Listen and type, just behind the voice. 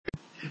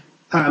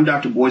Hi, I'm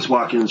Dr. Boyce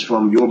Watkins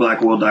from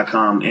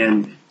YourBlackWorld.com,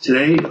 and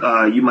today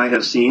you might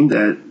have seen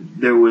that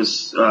there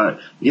was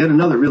yet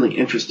another really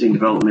interesting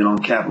development on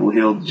Capitol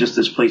Hill, just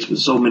this place with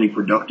so many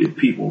productive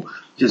people,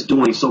 just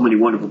doing so many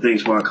wonderful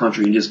things for our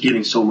country and just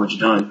getting so much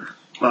done.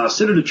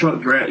 Senator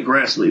Chuck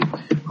Grassley,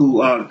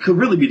 who could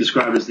really be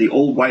described as the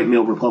old white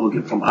male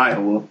Republican from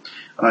Iowa,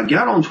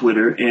 got on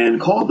Twitter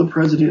and called the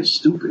president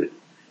stupid,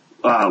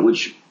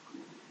 which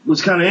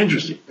was kind of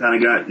interesting, kind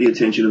of got the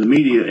attention of the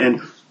media.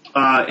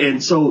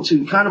 And so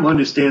to kind of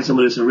understand some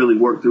of this and really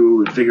work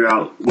through and figure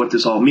out what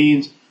this all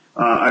means,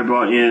 I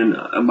brought in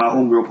my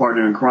homegirl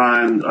partner in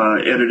crime,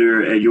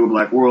 editor at Your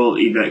Black World,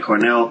 Yvette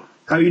Carnell.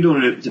 How are you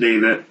doing today,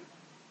 Yvette?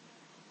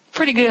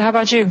 Pretty good. How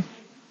about you?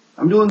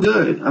 I'm doing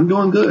good.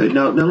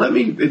 Now let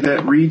me,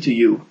 Yvette, read to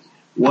you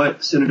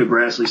what Senator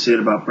Grassley said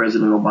about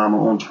President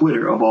Obama on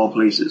Twitter, of all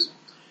places.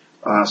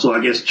 So I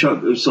guess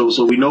Chuck,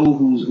 so we know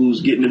who's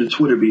getting into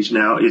Twitter beef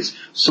now. It's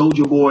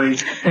Soulja Boy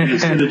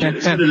and Senator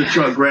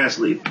Chuck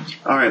Grassley.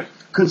 All right.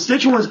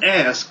 Constituents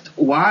asked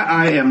why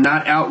I am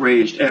not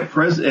outraged at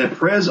Pres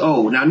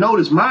O. Now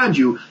notice, mind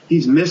you,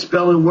 he's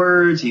misspelling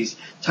words. He's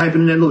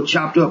typing in that little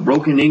chopped up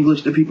broken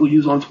English that people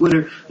use on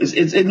Twitter.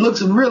 It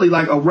looks really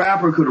like a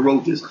rapper could have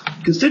wrote this.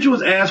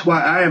 Constituents asked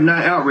why I am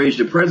not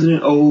outraged at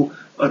President O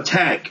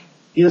attack.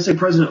 He didn't say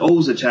President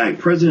O's attack.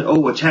 President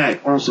O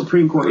attack on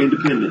Supreme Court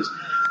independence.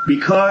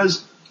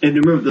 Because, and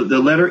remember the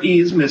letter E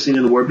is missing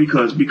in the word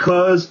because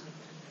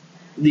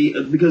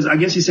I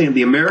guess he's saying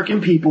the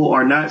American people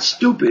are not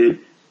stupid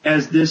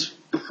as this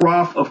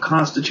prof of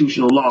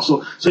constitutional law.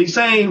 So he's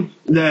saying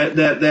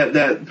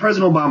that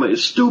President Obama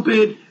is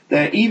stupid,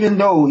 that even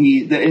though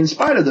that in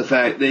spite of the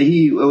fact that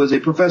he was a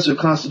professor of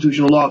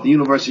constitutional law at the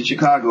University of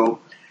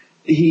Chicago,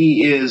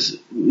 he's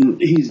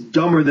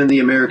dumber than the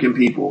American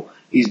people.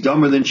 He's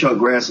dumber than Chuck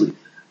Grassley.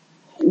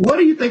 What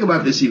do you think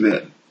about this,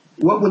 Yvette?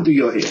 What went through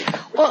your head?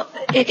 Well,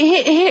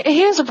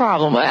 here's the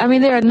problem. I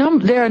mean, there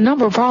are a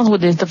number of problems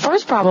with this. The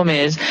first problem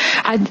is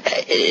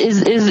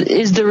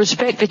the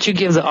respect that you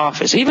give the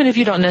office. Even if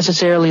you don't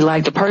necessarily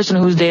like the person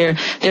who's there,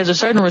 there's a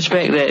certain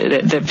respect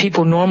that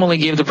people normally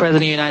give the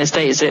president of the United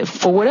States that,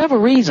 for whatever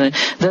reason,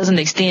 doesn't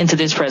extend to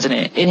this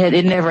president.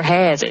 It never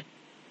has it.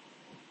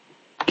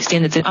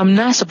 I'm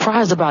not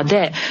surprised about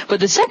that.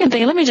 But the second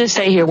thing, let me just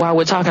say here while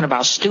we're talking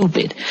about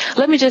stupid,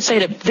 let me just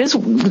say that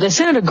the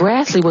Senator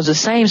Grassley was the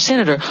same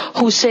senator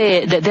who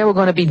said that there were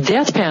going to be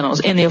death panels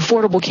in the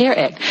Affordable Care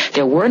Act.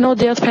 There were no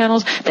death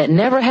panels. That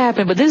never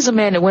happened. But this is a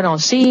man that went on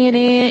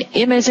CNN,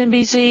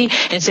 MSNBC,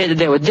 and said that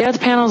there were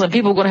death panels and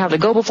people were going to have to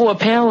go before a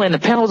panel and the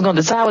panel was going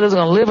to decide whether they was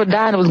going to live or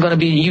die and it was going to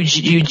be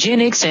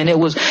eugenics and it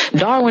was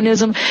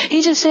Darwinism.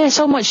 He just said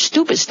so much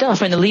stupid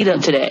stuff in the lead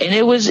up to that.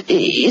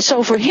 And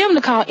so for him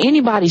to call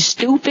anybody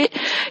stupid,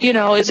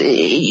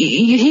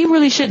 he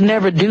really should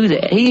never do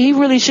that. He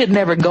really should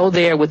never go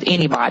there with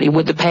anybody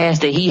with the past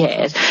that he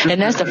has.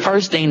 And that's the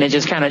first thing that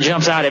just kind of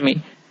jumps out at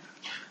me.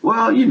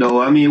 Well,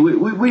 I mean,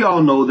 we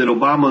all know that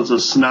Obama's a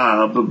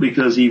snob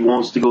because he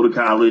wants to go to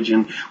college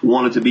and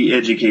wanted to be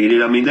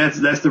educated. I mean,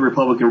 that's the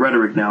Republican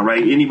rhetoric now,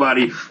 right?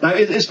 Anybody,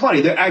 it's funny.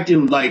 They're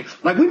acting like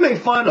we make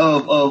fun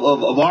of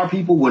our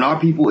people when our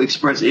people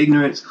express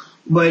ignorance.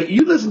 But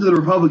you listen to the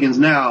Republicans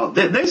now,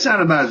 they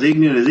sound about as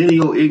ignorant as any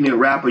old ignorant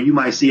rapper you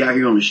might see out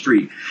here on the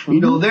street.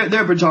 Mm-hmm.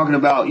 They've been talking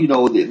about, that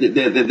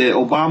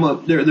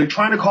Obama, they're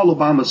trying to call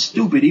Obama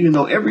stupid, even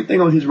though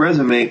everything on his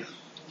resume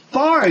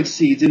far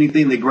exceeds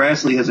anything that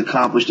Grassley has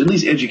accomplished, at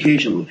least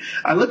educationally.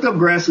 I looked up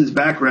Grassley's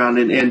background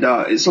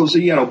so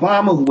you had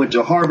Obama who went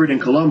to Harvard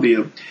and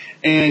Columbia,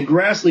 and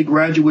Grassley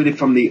graduated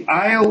from the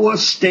Iowa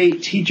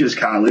State Teachers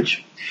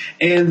College.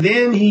 And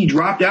then he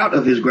dropped out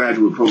of his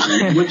graduate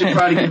program. He went to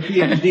try to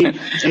get a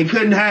PhD and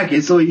couldn't hack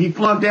it, so he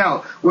flunked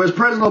out. Whereas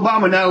President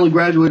Obama not only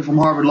graduated from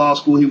Harvard Law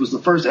School, he was the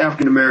first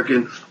African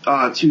American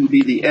to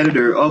be the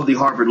editor of the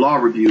Harvard Law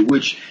Review,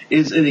 which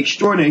is an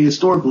extraordinary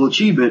historical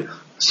achievement.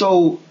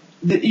 So,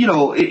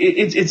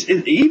 it's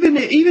even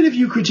if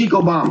you critique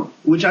Obama,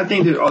 which I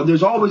think that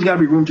there's always got to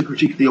be room to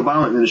critique the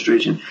Obama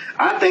administration,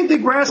 I think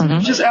that Grassley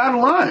is just out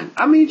of line.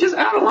 I mean, just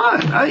out of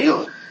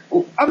line.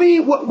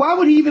 Why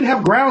would he even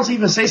have grounds to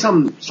even say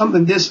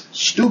something this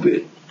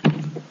stupid?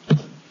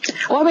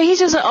 Well, I mean, he's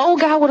just an old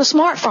guy with a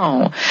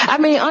smartphone. I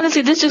mean,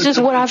 honestly, this is just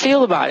what I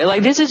feel about it.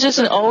 Like, this is just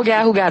an old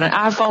guy who got an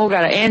iPhone, who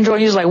got an Android.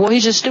 He's like, well,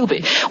 he's just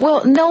stupid.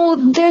 Well,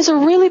 no, there's a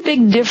really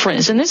big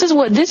difference. And this is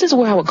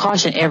where I would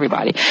caution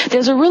everybody.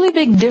 There's a really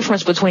big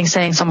difference between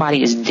saying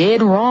somebody is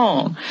dead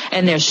wrong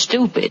and they're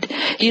stupid.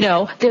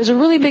 There's a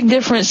really big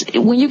difference.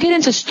 When you get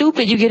into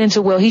stupid, you get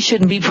into, well, he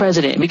shouldn't be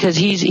president because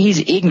he's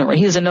ignorant.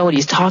 He doesn't know what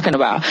he's talking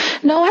about.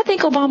 No, I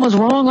think Obama's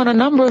wrong on a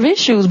number of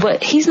issues,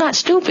 but he's not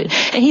stupid.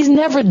 And he's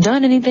never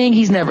done anything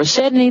He's never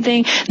said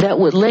anything that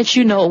would let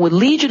you know, would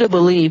lead you to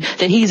believe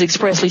that he's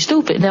expressly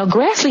stupid. Now,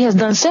 Grassley has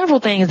done several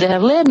things that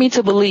have led me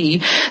to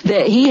believe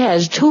that he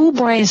has two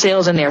brain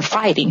cells and they're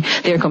fighting.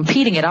 They're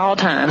competing at all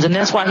times. And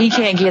that's why he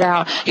can't get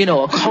out,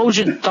 a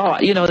cogent thought,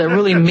 that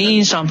really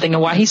means something,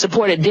 and why he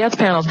supported death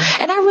panels.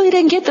 And I really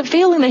didn't get the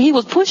feeling that he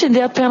was pushing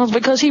death panels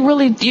because he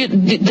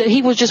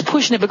was just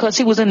pushing it because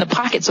he was in the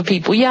pockets of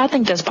people. Yeah, I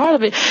think that's part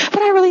of it.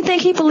 But I really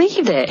think he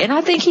believed that. And I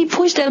think he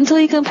pushed that until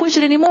he couldn't push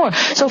it anymore.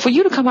 So for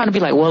you to come out and be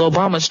like, well,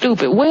 Obama's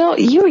stupid. Well,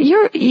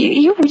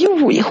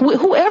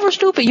 whoever's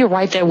stupid, you're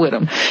right there with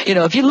him.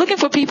 If you're looking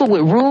for people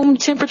with room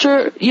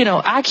temperature,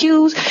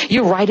 IQs,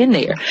 you're right in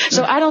there.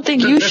 So I don't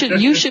think you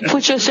should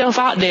put yourself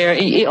out there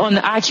on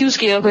the IQ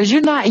scale because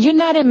you're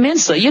not in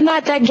Mensa. You're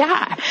not that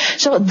guy.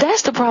 So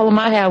that's the problem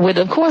I have with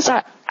it. Of course,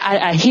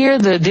 I hear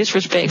the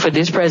disrespect for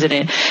this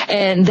president,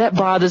 and that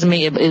bothers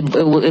me.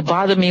 It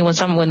bothered me when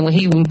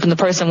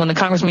the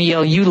congressman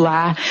yelled, "You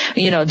lie,"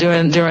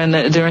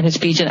 during his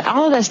speech, and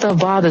all of that stuff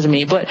bothers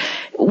me. But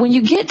when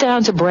you get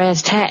down to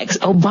brass tacks,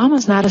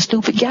 Obama's not a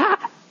stupid guy.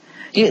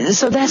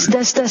 So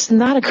that's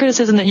not a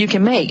criticism that you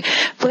can make.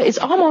 But it's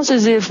almost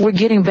as if we're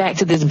getting back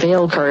to this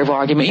bell curve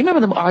argument. You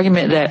remember the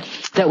argument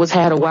that was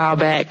had a while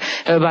back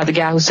about the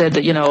guy who said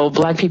that,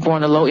 black people are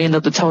on the low end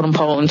of the totem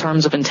pole in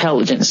terms of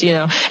intelligence,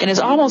 and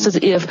it's almost as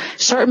if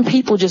certain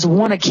people just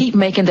want to keep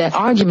making that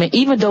argument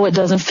even though it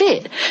doesn't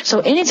fit. So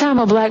anytime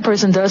a black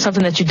person does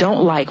something that you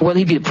don't like, whether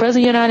he be the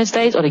president of the United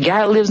States or the guy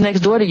that lives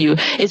next door to you,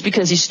 it's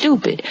because he's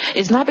stupid.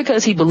 It's not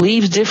because he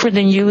believes different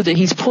than you, that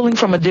he's pulling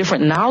from a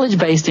different knowledge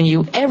base than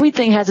you.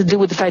 Everything has to do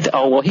with the fact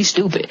that, he's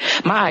stupid.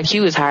 My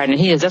IQ is higher than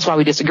his. That's why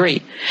we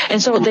disagree.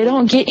 And so they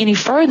don't get any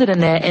further than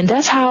that. And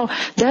that's how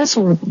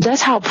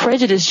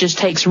prejudice just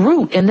takes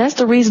root. And that's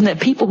the reason that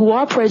people who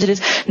are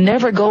prejudiced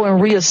never go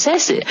and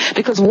reassess it.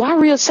 Because why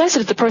reassess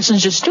it if the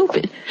person's just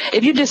stupid?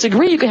 If you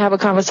disagree, you can have a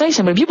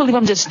conversation. But if you believe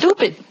I'm just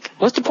stupid,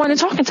 what's the point of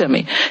talking to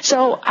me?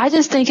 So I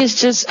just think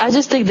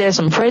there's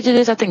some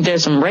prejudice. I think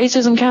there's some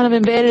racism kind of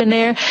embedded in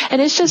there.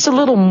 And it's just a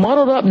little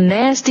muddled up,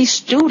 nasty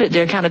stew that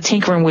they're kind of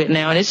tinkering with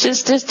now. And it's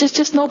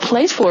just no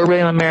place for it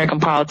really in American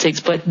politics,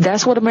 but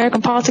that's what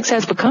American politics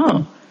has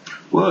become.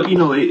 Well,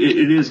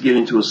 it is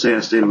getting to a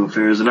sad state of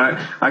affairs, and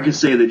I can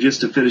say that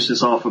just to finish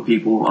this off for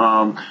people,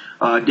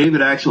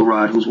 David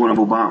Axelrod, who's one of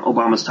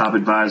Obama's top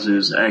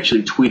advisors,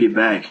 actually tweeted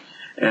back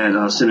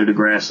at Senator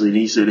Grassley, and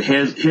he said,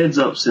 heads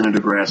up, Senator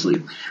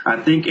Grassley. I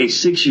think a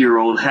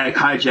 6-year-old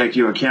hijacked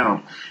your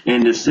account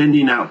and is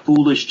sending out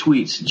foolish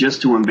tweets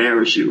just to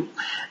embarrass you.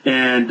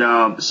 And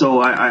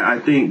so I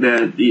think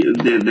that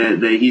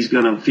he's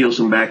going to feel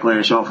some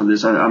backlash off of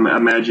this. I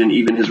imagine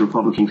even his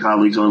Republican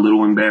colleagues are a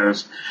little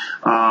embarrassed.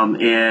 And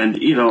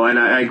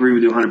I agree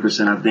with you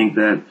 100%. I think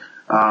that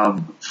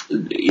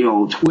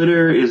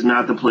Twitter is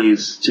not the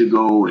place to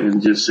go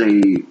and just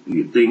say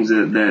things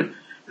that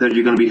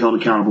you're going to be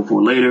held accountable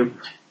for later.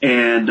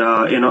 And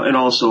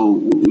also,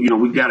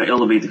 we've got to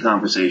elevate the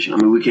conversation. I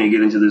mean, we can't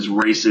get into this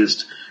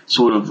racist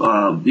sort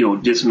of,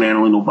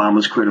 dismantling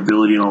Obama's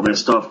credibility and all that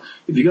stuff.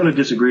 If you're going to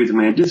disagree with the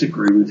man,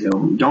 disagree with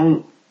him.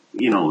 Don't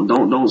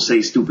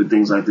say stupid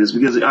things like this,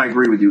 because I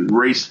agree with you.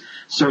 Race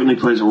certainly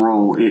plays a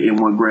role in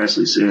what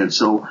Grassley said.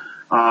 So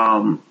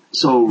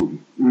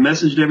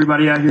message to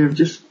everybody out here,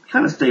 just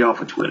kind of stay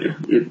off of Twitter.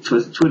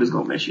 Twitter's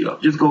going to mess you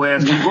up. Just go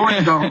ask our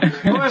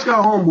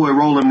homeboy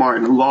Roland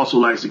Martin, who also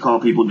likes to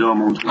call people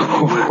dumb on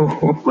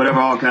Twitter. Whatever,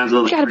 all kinds of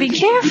other. You got to be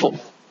careful.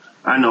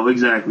 I know,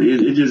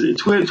 exactly.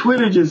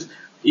 Twitter just,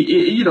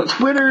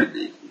 Twitter,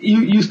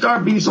 you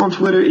start beefs on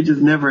Twitter, it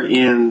just never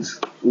ends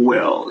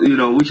well.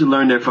 We should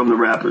learn that from the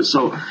rappers.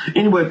 So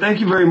anyway,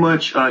 thank you very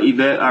much,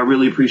 Yvette. I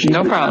really appreciate it.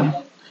 No problem.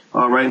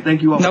 All right.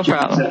 Thank you all for checking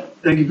us out.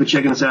 Thank you for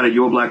checking us out at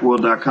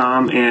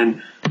yourblackworld.com,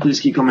 and please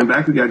keep coming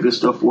back. We got good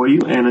stuff for you.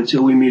 And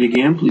until we meet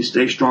again, please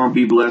stay strong,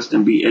 be blessed,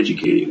 and be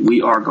educated.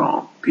 We are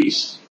gone. Peace.